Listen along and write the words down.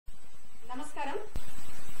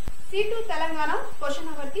C2 Telangana question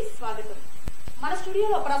hour కి స్వాగతం. మన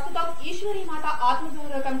స్టూడియోలో ప్రస్తుతం ఈశ్వరి మాత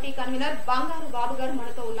ఆత్మగౌరవ కమిటీ కన్వీనర్ బంగారు బాబు గారు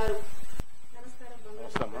మనతో ఉన్నారు. నమస్కారం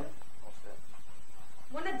బంగారు.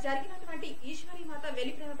 మొన్న జరిగినటువంటి ఈశ్వరి మాత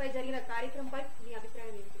వెలి ప్రేమపై జరిగిన కార్యక్రమంపై మీ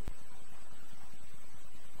అభిప్రాయం ఏంటి?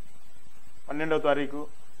 12వ తారీఖు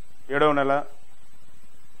 7వ నెల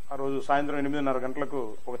ఆ రోజు సాయంత్రం 8:30 గంటలకు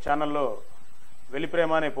ఒక ఛానల్లో వెలి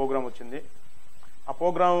ప్రేమ అనే ప్రోగ్రాం వచ్చింది. ఆ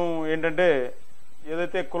ప్రోగ్రాం ఏంటంటే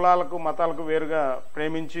ఏదైతే కులాలకు మతాలకు వేరుగా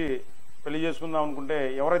ప్రేమించి పెళ్లి చేసుకుందాం అనుకుంటే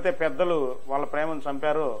ఎవరైతే పెద్దలు వాళ్ళ ప్రేమను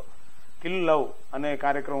చంపారో కిల్ లవ్ అనే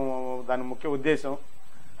కార్యక్రమం దాని ముఖ్య ఉద్దేశం.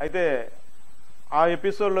 అయితే ఆ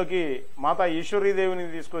ఎపిసోడ్లోకి మాతా ఈశ్వరీదేవిని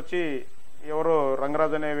తీసుకొచ్చి ఎవరో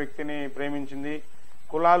రంగరాజు అనే వ్యక్తిని ప్రేమించింది,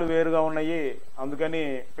 కులాలు వేరుగా ఉన్నాయి అందుకని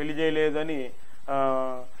పెళ్లి చేయలేదని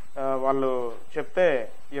వాళ్ళు చెప్తే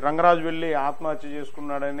ఈ రంగరాజు వెళ్లి ఆత్మహత్య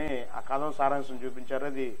చేసుకున్నాడని ఆ కథ సారాంశం చూపించారు.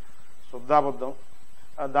 అది శుద్ధాబద్ధం.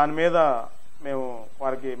 దాని మీద మేము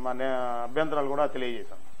వారికి మా అభ్యంతరాలు కూడా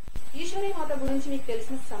తెలియజేశాం. ఈశ్వరి మాత గురించి మీకు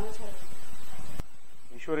తెలిసిన సమాచారం?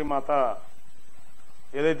 ఈశ్వరి మాత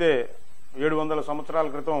ఏదైతే 700 సంవత్సరాల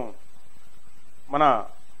క్రితం మన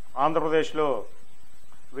ఆంధ్రప్రదేశ్లో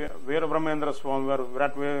వీరబ్రహ్మేంద్ర స్వామి వారు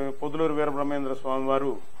పొద్దులూరు వీరబ్రహ్మేంద్ర స్వామి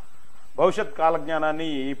వారు భవిష్యత్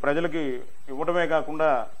కాలజ్ఞానాన్ని ఈ ప్రజలకి ఇవ్వడమే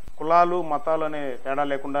కాకుండా కులాలు మతాలు అనే తేడా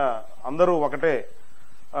లేకుండా అందరూ ఒకటే,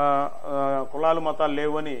 కులాలు మతాలు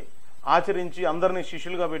లేవని ఆచరించి అందరినీ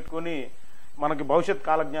శిష్యులుగా పెట్టుకుని మనకి భవిష్యత్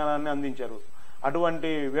కాలజ్ఞానాన్ని అందించారు. అటువంటి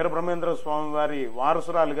వీరబ్రహ్మేంద్ర స్వామి వారి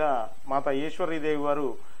వారసురాలుగా మాతా ఈశ్వరీదేవి వారు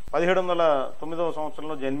 1709వ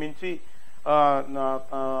సంవత్సరంలో జన్మించి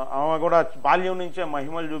ఆమె కూడా బాల్యం నుంచే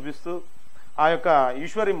మహిమలు చూపిస్తూ ఆ యొక్క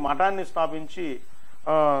ఈశ్వరి మఠాన్ని స్థాపించి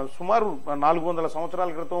సుమారు 400 సంవత్సరాల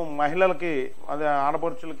క్రితం మహిళలకి అదే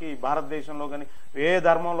ఆడపడుచులకి భారతదేశంలో కానీ ఏ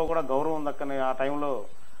ధర్మంలో కూడా గౌరవం దక్కని ఆ టైంలో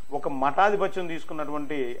ఒక మఠాధిపత్యం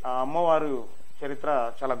తీసుకున్నటువంటి ఆ అమ్మవారు చరిత్ర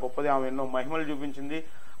చాలా గొప్పది. ఆమె ఎన్నో మహిమలు చూపించింది.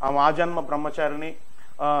 ఆమె ఆజన్మ బ్రహ్మచారిని.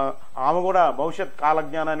 ఆమె కూడా భవిష్యత్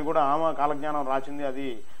కాలజ్ఞానాన్ని కూడా ఆమె కాలజ్ఞానం రాసింది. అది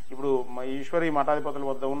ఇప్పుడు ఈశ్వరి మఠాధిపతుల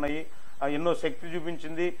వద్ద ఉన్నాయి. ఎన్నో శక్తి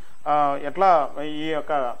చూపించింది. ఎట్లా ఈ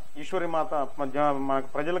యొక్క ఈశ్వరి మాత మన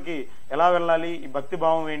ప్రజలకి ఎలా వెళ్ళాలి, ఈ భక్తి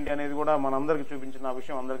భావం ఏంటి అనేది కూడా మనందరికి చూపించిన ఆ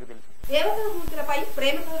విషయం అందరికీ తెలుసు. దేవతామూర్తులపై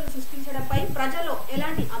ప్రేమ కథలు సృష్టించడంపై ప్రజల్లో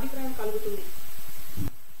ఎలాంటి అభిప్రాయం కలుగుతుంది?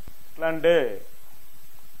 ఎట్లా అంటే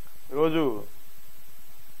ఈరోజు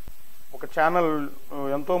ఒక ఛానల్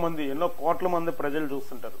ఎంతో మంది ఎన్నో కోట్ల మంది ప్రజలు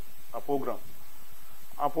చూస్తుంటారు ఆ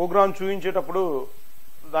ప్రోగ్రాం చూపించేటప్పుడు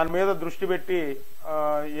దాని మీద దృష్టి పెట్టి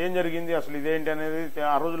ఏం జరిగింది అసలు ఇదేంటి అనేది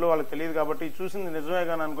ఆ రోజుల్లో వాళ్ళకి తెలియదు కాబట్టి చూసింది నిజమే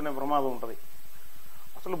కానీ అనుకునే ప్రమాదం ఉంటుంది.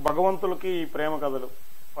 అసలు భగవంతులకి ఈ ప్రేమ కథలు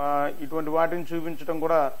ఇటువంటి వాటిని చూపించడం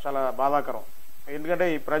కూడా చాలా బాధాకరం. ఎందుకంటే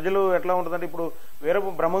ఈ ప్రజలు ఎట్లా ఉంటుందంటే ఇప్పుడు వేరే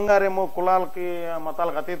బ్రహ్మంగారేమో కులాలకి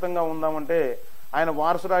మతాలకు అతీతంగా ఉందామంటే ఆయన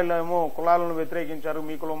వారసురాయిలో ఏమో కులాలను వ్యతిరేకించారు,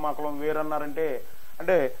 మీ కులం మా కులం వేరన్నారంటే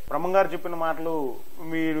అంటే బ్రహ్మంగారు చెప్పిన మాటలు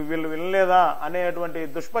వీళ్ళు వినలేదా అనేటువంటి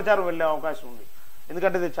దుష్ప్రచారం వెళ్లే అవకాశం ఉంది.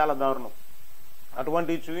 ఎందుకంటే ఇది చాలా దారుణం.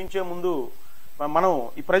 అటువంటి చూపించే ముందు మనం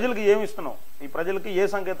ఈ ప్రజలకు ఏమి ఇస్తున్నాం, ఈ ప్రజలకి ఏ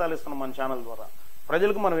సంకేతాలు ఇస్తున్నాం, మన ఛానల్ ద్వారా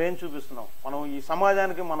ప్రజలకు మనం ఏం చూపిస్తున్నాం, మనం ఈ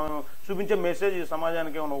సమాజానికి మనం చూపించే మెసేజ్ ఈ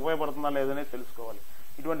సమాజానికి ఏమైనా ఉపయోగపడుతుందా లేదనేది తెలుసుకోవాలి.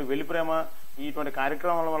 ఇటువంటి వెలి ప్రేమ ఇటువంటి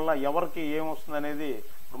కార్యక్రమాల వల్ల ఎవరికి ఏమొస్తుంది అనేది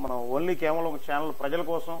ఇప్పుడు మనం ఓన్లీ కేవలం ఒక ఛానల్ ప్రజల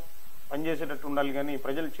కోసం పనిచేసేటట్టు ఉండాలి కానీ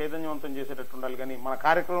ప్రజలు చైతన్యవంతం చేసేటట్టు ఉండాలి కానీ మన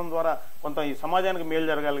కార్యక్రమం ద్వారా కొంత ఈ సమాజానికి మేలు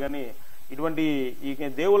జరగాలి కానీ ఇటువంటి ఈ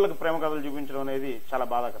దేవుళ్ళకి ప్రేమ కథలు చూపించడం అనేది చాలా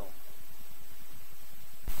బాధాకరం.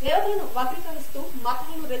 దేవతలను వక్రీకరిస్తూ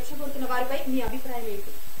మతాలను రెచ్చగొడుతున్న వారిపై మీ అభిప్రాయం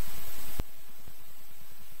ఏంటి?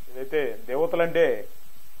 ఇదైతే దేవతలంటే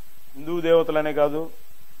హిందూ దేవతలనే కాదు,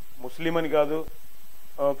 ముస్లిం అని కాదు,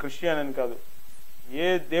 క్రిస్టియన్ అని కాదు, ఏ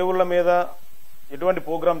దేవుళ్ళ మీద ఎటువంటి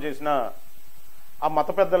ప్రోగ్రాం చేసినా ఆ మత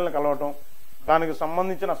పెద్దలను కలవటం, దానికి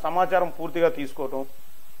సంబంధించిన సమాచారం పూర్తిగా తీసుకోవటం,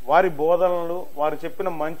 వారి బోధనలు వారు చెప్పిన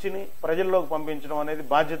మంచిని ప్రజల్లోకి పంపించడం అనేది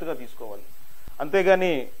బాధ్యతగా తీసుకోవాలి.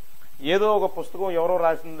 అంతేగాని ఏదో ఒక పుస్తకం ఎవరో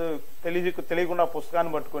రాసింది తెలియకుండా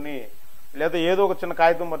పుస్తకాన్ని పట్టుకొని లేదా ఏదో ఒక చిన్న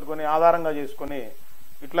కాగితం పట్టుకొని ఆధారంగా చేసుకొని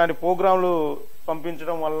ఇట్లాంటి ప్రోగ్రాంలు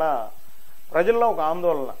పంపించడం వల్ల ప్రజల్లో ఒక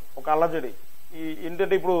ఆందోళన, ఒక అల్లజడి.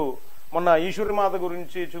 ఏంటంటే ఇప్పుడు మొన్న ఈశ్వరి మాత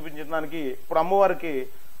గురించి చూపించడానికి ఇప్పుడు అమ్మవారికి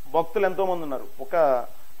భక్తులు ఎంతో మంది ఉన్నారు. ఒక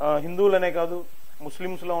హిందువులనే కాదు,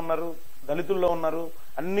 ముస్లింస్లో ఉన్నారు, దళితుల్లో ఉన్నారు,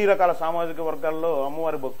 అన్ని రకాల సామాజిక వర్గాల్లో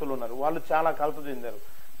అమ్మవారి భక్తులు ఉన్నారు. వాళ్ళు చాలా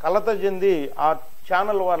కలత చెంది ఆ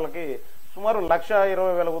ఛానల్ వాళ్ళకి సుమారు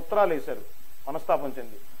 1,20,000 ఉత్తరాలు వేశారు మనస్తాపం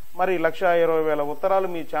చెంది. మరి 1,20,000 ఉత్తరాలు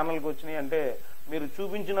మీ ఛానల్కి వచ్చినాయి అంటే మీరు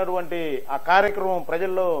చూపించినటువంటి ఆ కార్యక్రమం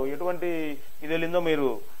ప్రజల్లో ఎటువంటి ఇది వెళ్ళిందో మీరు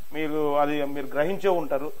గ్రహించే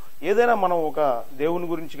ఉంటారు. ఏదైనా మనం ఒక దేవుని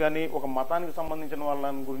గురించి కానీ ఒక మతానికి సంబంధించిన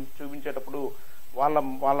వాళ్ళని గురించి చూపించేటప్పుడు వాళ్ళ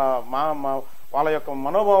వాళ్ళ వాళ్ళ యొక్క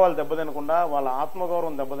మనోభావాలు దెబ్బతినకుండా, వాళ్ళ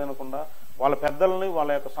ఆత్మగౌరవం దెబ్బతినకుండా, వాళ్ళ పెద్దలని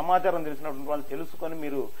వాళ్ళ యొక్క సమాచారం తెలిసినటువంటి వాళ్ళు తెలుసుకొని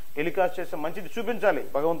మీరు టెలికాస్ట్ చేస్తే మంచిది చూపించాలి.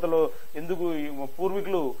 భగవంతులు ఎందుకు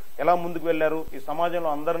పూర్వీకులు ఎలా ముందుకు వెళ్ళారు, ఈ సమాజంలో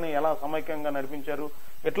అందరినీ ఎలా సమైక్యంగా నడిపించారు,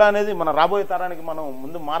 ఎట్లా అనేది మన రాబోయే తరానికి మనం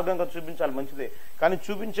ముందు మార్గంగా చూపించాలి. మంచిదే, కానీ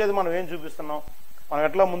చూపించేది మనం ఏం చూపిస్తున్నాం, మనం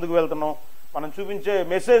ఎట్లా ముందుకు వెళ్తున్నాం, మనం చూపించే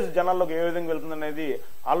మెసేజ్ జనాల్లోకి ఏ విధంగా వెళ్తుంది అనేది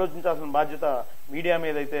ఆలోచించాల్సిన బాధ్యత మీడియా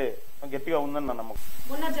మీద అయితే గట్టిగా ఉందని నా నమ్మకం.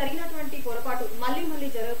 మొన్న జరిగినటువంటి పొరపాటు మళ్ళీ మళ్ళీ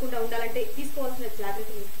జరగకుండా ఉండాలంటే తీసుకోవాల్సిన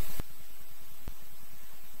జాగ్రత్తలు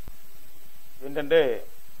ఏంటంటే,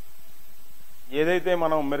 ఏదైతే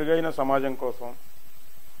మనం మెరుగైన సమాజం కోసం,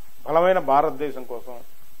 బలమైన భారతదేశం కోసం,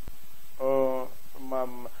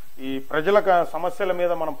 ఈ ప్రజల సమస్యల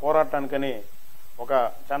మీద మనం పోరాటానికని ఒక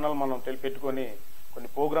ఛానల్ మనం పెట్టుకొని కొన్ని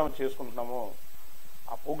ప్రోగ్రామ్ చేసుకుంటున్నామో,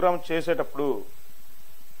 ఆ ప్రోగ్రామ్ చేసేటప్పుడు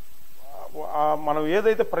మనం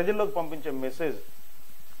ఏదైతే ప్రజల్లోకి పంపించే మెసేజ్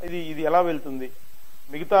ఇది ఎలా వెళ్తుంది,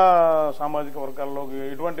 మిగతా సామాజిక వర్గాల్లో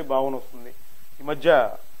ఎటువంటి భావన వస్తుంది, ఈ మధ్య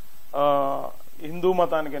హిందూ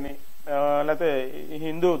మతానికని లేకపోతే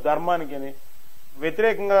హిందూ ధర్మానికని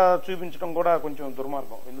వ్యతిరేకంగా చూపించడం కూడా కొంచెం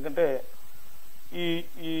దుర్మార్గం. ఎందుకంటే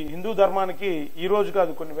ఈ హిందూ ధర్మానికి ఈ రోజు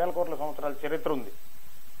కాదు, కొన్ని వేల కోట్ల సంవత్సరాల చరిత్ర ఉంది,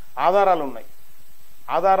 ఆధారాలు ఉన్నాయి.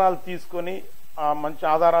 ఆధారాలు తీసుకొని మంచి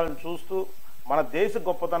ఆధారాలను చూస్తూ మన దేశ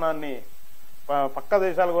గొప్పతనాన్ని పక్క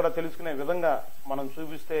దేశాలు కూడా తెలుసుకునే విధంగా మనం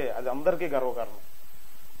చూపిస్తే అది అందరికీ గర్వకారణం.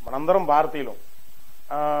 మనందరం భారతీయులం.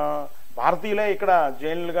 భారతీయులే ఇక్కడ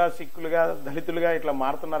జైన్లుగా, సిక్కులుగా, దళితులుగా ఇట్లా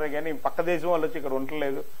మారుతున్నారే కానీ పక్క దేశం వాళ్ళు వచ్చి ఇక్కడ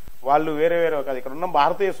ఉండలేదు. వాళ్ళు వేరే కాదు. ఇక్కడ ఉన్న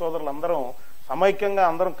భారతీయ సోదరులు అందరం సమైక్యంగా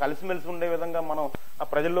అందరం కలిసిమెలిసి ఉండే విధంగా మనం ఆ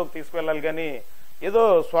ప్రజల్లోకి తీసుకువెళ్ళాలి. కానీ ఏదో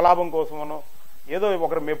స్వలాభం కోసమనో, ఏదో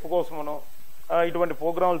ఒకరి మెప్పు కోసమనో ఇటువంటి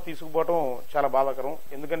ప్రోగ్రాంలు తీసుకుపోవటం చాలా బాధాకరం.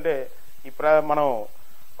 ఎందుకంటే మనం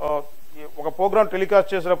ఒక ప్రోగ్రాం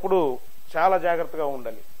టెలికాస్ట్ చేసినప్పుడు చాలా జాగ్రత్తగా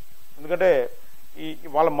ఉండాలి. ఎందుకంటే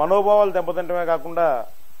వాళ్ళ మనోభావాలు దెబ్బతింటమే కాకుండా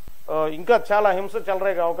ఇంకా చాలా హింస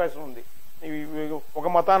చెలరేగే అవకాశం ఉంది. ఒక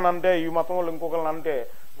మతాన్ని అంటే ఈ మతం వాళ్ళు ఇంకొకరిని అంటే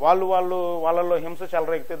వాళ్ళల్లో హింస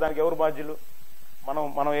చెలరేగితే దానికి ఎవరు బాధ్యులు?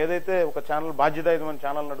 మనం ఏదైతే ఒక ఛానల్ బాధ్యతాయుతమైన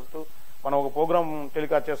ఛానల్ నడుపుతూ మనం ఒక ప్రోగ్రాం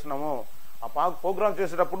టెలికాస్ట్ చేస్తున్నామో, ఆ ప్రోగ్రాం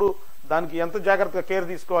చేసేటప్పుడు దానికి ఎంత జాగ్రత్తగా కేర్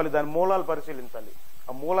తీసుకోవాలి, దాని మూలాలు పరిశీలించాలి.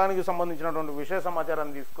 ఆ మూలానికి సంబంధించినటువంటి విషయ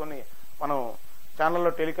సమాచారాన్ని తీసుకొని మనం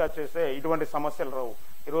ఛానల్లో టెలికాస్ట్ చేస్తే ఇటువంటి సమస్యలు రావు.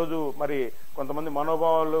 ఈరోజు మరి కొంతమంది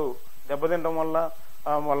మనోభావాలు దెబ్బతింటం వల్ల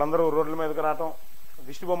వాళ్ళందరూ రోడ్ల మీదకి రావటం,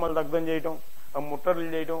 దిష్టి బొమ్మలు దగ్ధం చేయటం, ముట్టడులు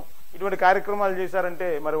చేయటం, ఇటువంటి కార్యక్రమాలు చేశారంటే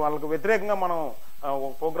మరి వాళ్ళకు వ్యతిరేకంగా మనం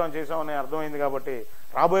ఒక ప్రోగ్రాం చేసామని అర్థమైంది. కాబట్టి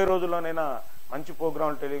రాబోయే రోజుల్లోనైనా మంచి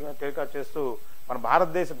ప్రోగ్రాంలు టెలికాస్ట్ చేస్తూ మన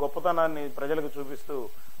భారతదేశ గొప్పతనాన్ని ప్రజలకు చూపిస్తూ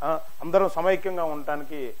అందరం సమైక్యంగా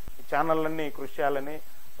ఉండటానికి ఈ ఛానళ్ళన్నీ కృషి చేయాలని,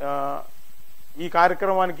 ఈ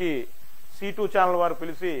కార్యక్రమానికి C2 ఛానల్ వారు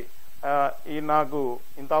పిలిచి నాకు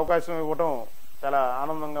ఇంత అవకాశం ఇవ్వటం చాలా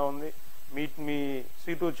ఆనందంగా ఉంది. మీ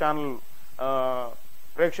C2 ఛానల్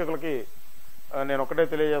ప్రేక్షకులకి నేను ఒకటే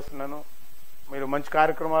తెలియజేస్తున్నాను, మీరు మంచి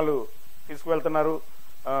కార్యక్రమాలు తీసుకువెళ్తున్నారు.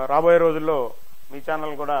 రాబోయే రోజుల్లో మీ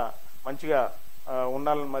ఛానల్ కూడా మంచిగా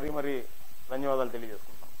ఉండాలని మరీ ధన్యవాదాలు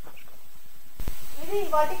తెలియజేసుకుంటాం. ఇది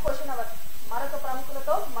ఇవాటి క్వశ్చన్ అవర్. మరొక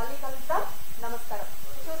ప్రముఖులతో మళ్ళీ కలుద్దాం. నమస్కారం.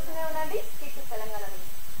 చూస్తూనే ఉండండి C2 తెలంగాణ.